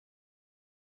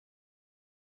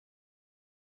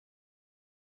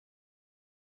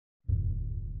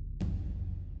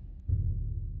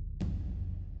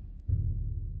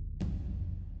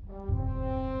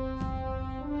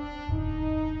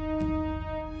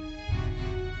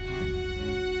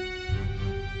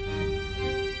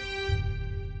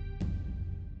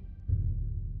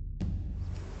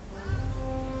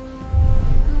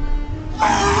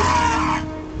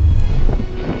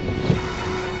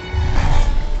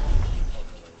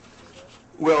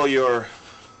Well, your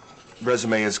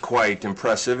resume is quite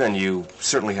impressive, and you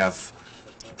certainly have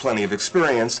plenty of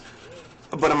experience,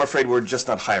 but I'm afraid we're just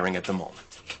not hiring at the moment.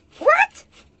 What?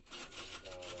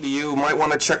 You might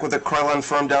want to check with the Krylon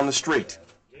firm down the street.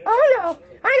 Oh no,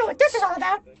 I know what this is all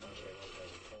about.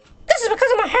 This is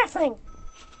because of my halfling.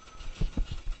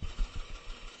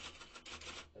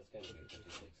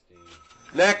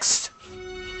 Next.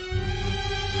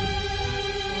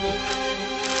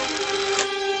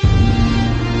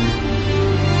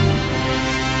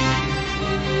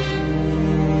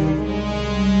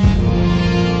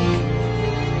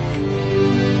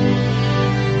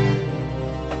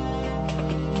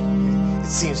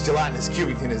 It seems gelatinous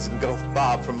Cubington has engulfed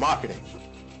Bob from marketing.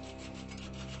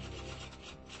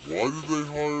 Why did they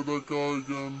hire that guy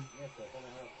again?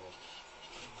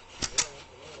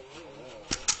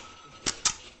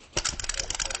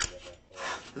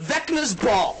 Vecna's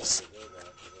balls!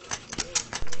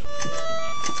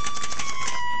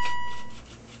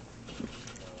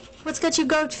 What's got you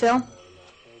goat, Phil?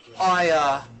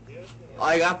 I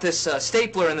got this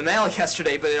stapler in the mail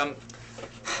yesterday, but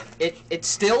it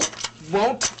still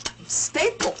won't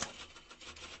staple.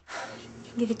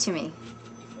 Give it to me.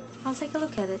 I'll take a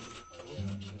look at it.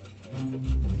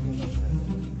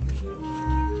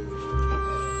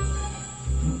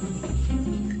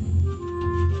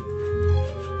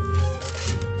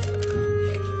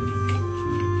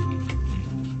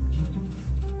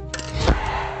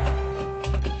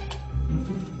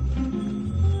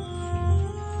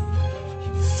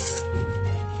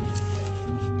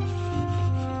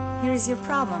 Here's your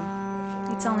problem.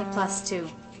 It's only +2.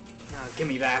 Give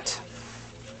me that.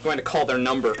 I'm going to call their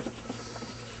number.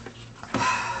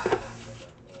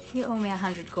 You owe me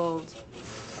 100 gold.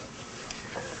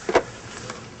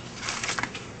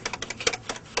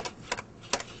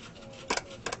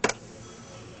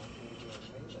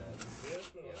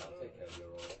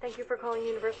 Thank you for calling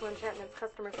Universal Enchantment's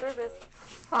customer service.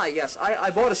 Hi, yes. I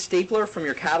bought a stapler from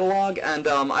your catalog, and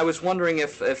I was wondering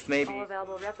if maybe... All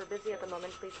available rep are busy at the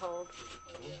moment. Please hold.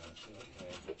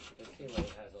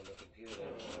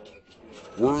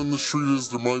 Word on the street is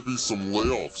there might be some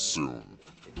layoffs soon.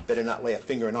 You better not lay a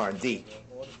finger in R&D.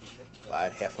 If I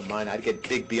had half of mine, I'd get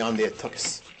big beyond their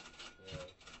tucks.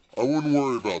 I wouldn't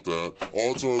worry about that.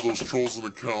 Odds are those trolls in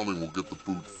accounting will get the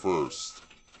boot first.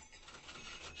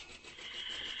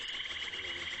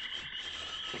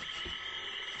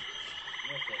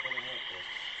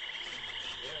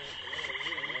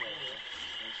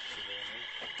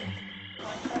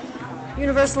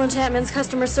 Universal Enchantment's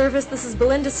customer service. This is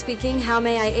Belinda speaking. How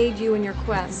may I aid you in your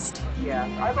quest? Yeah,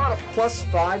 I bought a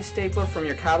 +5 stapler from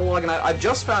your catalog, and I've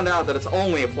just found out that it's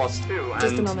only a +2.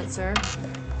 Just a moment, sir.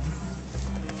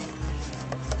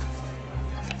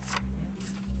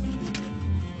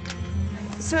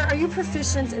 Sir, are you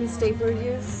proficient in stapler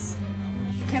use?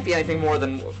 It can't be anything more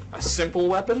than a simple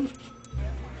weapon.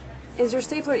 Is your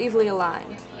stapler evenly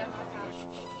aligned?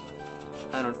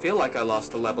 I don't feel like I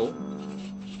lost a level.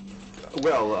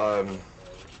 Well,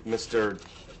 Mr.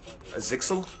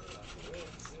 Zixel?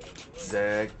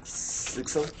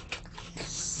 Zixel?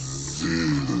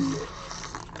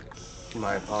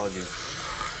 My apologies.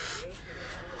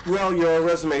 Well, your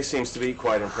resume seems to be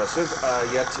quite impressive,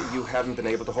 yet you haven't been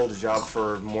able to hold a job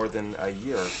for more than a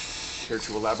year. Care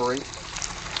to elaborate?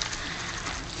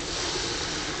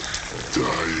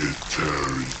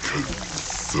 Dietary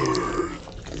concerns.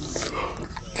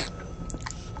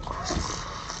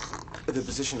 The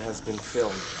position has been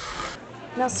filled.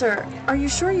 Now, sir, are you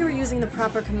sure you were using the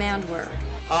proper command word?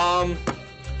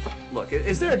 Look,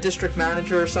 is there a district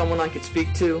manager or someone I could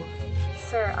speak to?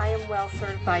 Sir, I am well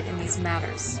certified in these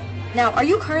matters. Now, are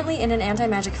you currently in an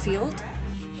anti-magic field?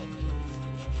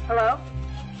 Hello?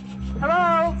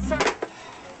 Hello, sir?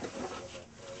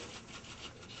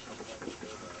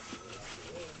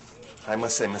 I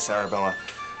must say, Miss Arabella,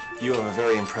 you have a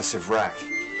very impressive rack.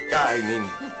 I mean,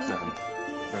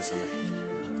 resume.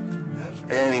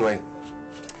 Anyway,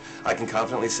 I can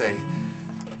confidently say,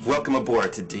 welcome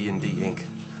aboard to D&D Inc.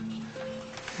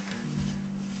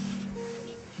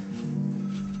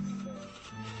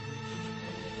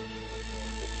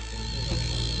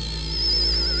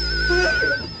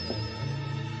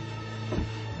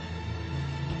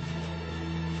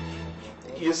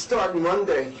 You start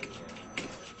Monday.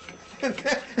 And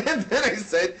then I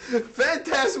said,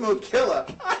 Phantasmal Killer.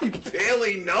 I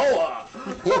barely know her.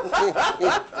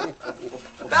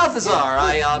 Balthazar,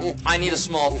 I need a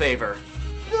small favor.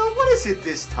 Now, what is it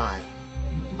this time?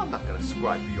 I'm not gonna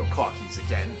scribe for your car keys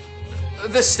again.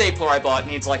 This stapler I bought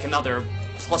needs like another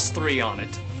 +3 on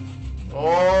it.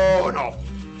 Oh, no.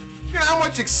 You know how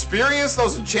much experience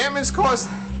those enchantments cost?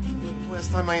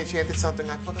 Last time I enchanted something,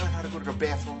 I forgot how to go to the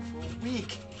bathroom for a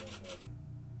week.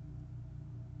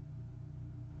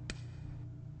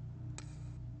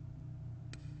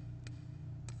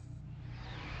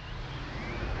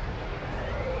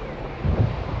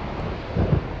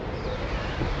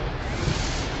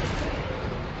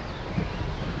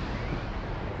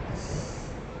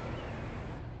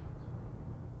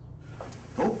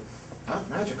 Oh, not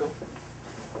magical.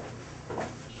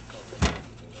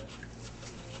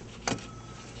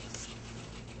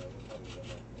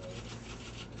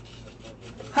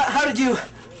 How did you...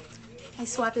 I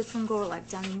swapped it from Gorlak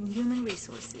down in Human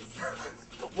Resources.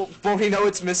 Won't he know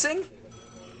it's missing?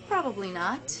 Probably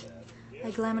not.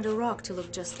 I glamoured a rock to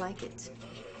look just like it.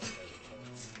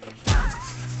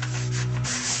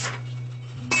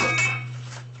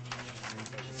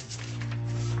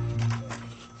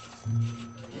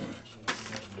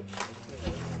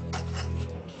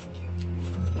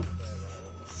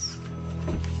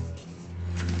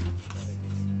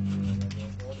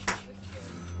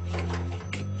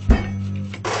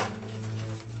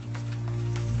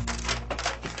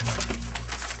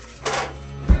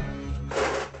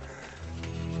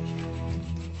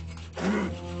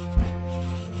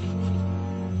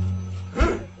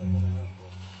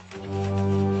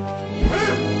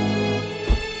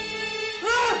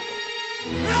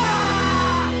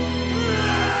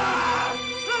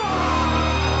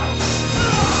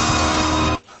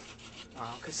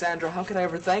 Cassandra, how could I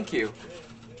ever thank you?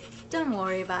 Don't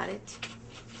worry about it.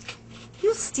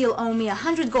 You still owe me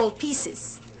 100 gold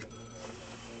pieces.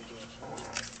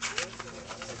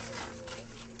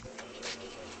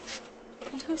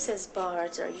 And who says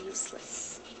bards are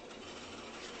useless?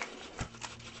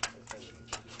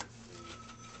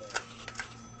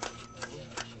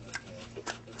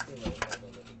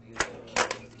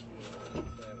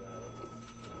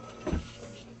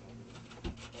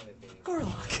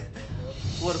 Gorlak.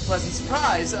 What a pleasant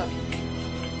surprise.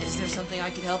 Is there something I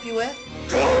can help you with?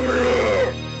 Come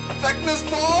here! Thickness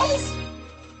balls?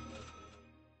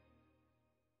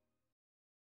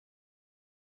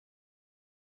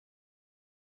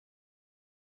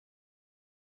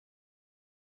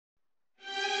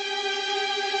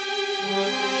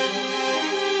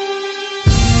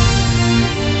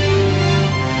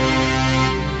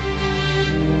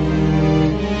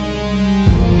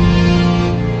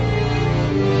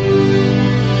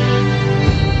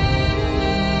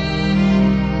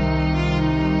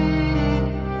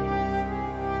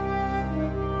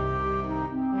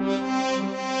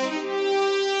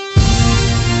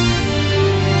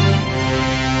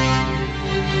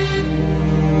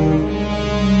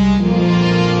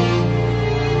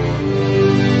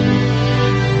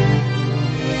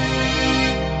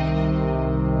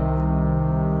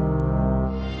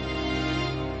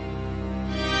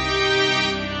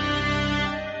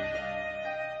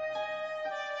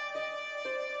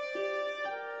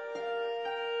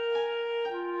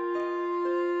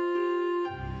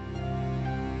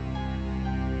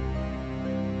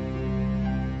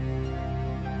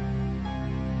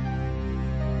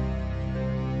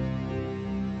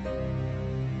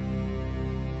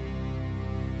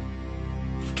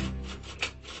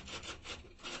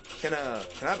 Can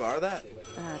I borrow that?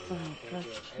 +2,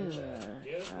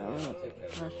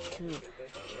 +2,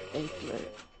 stapler,